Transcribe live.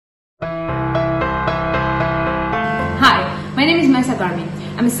Garbi.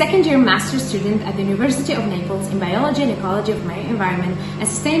 I'm a second-year master's student at the University of Naples in Biology and Ecology of Marine Environment and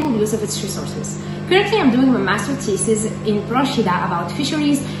Sustainable Use of its Resources. Currently, I'm doing my master's thesis in Rashida about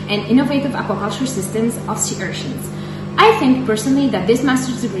fisheries and innovative aquaculture systems of sea urchins. I think personally that this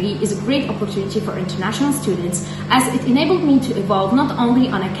master's degree is a great opportunity for international students, as it enabled me to evolve not only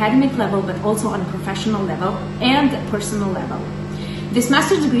on academic level but also on a professional level and personal level. This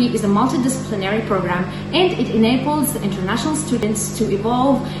master's degree is a multidisciplinary program, and it enables international students to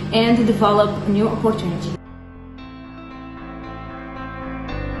evolve and develop new opportunities.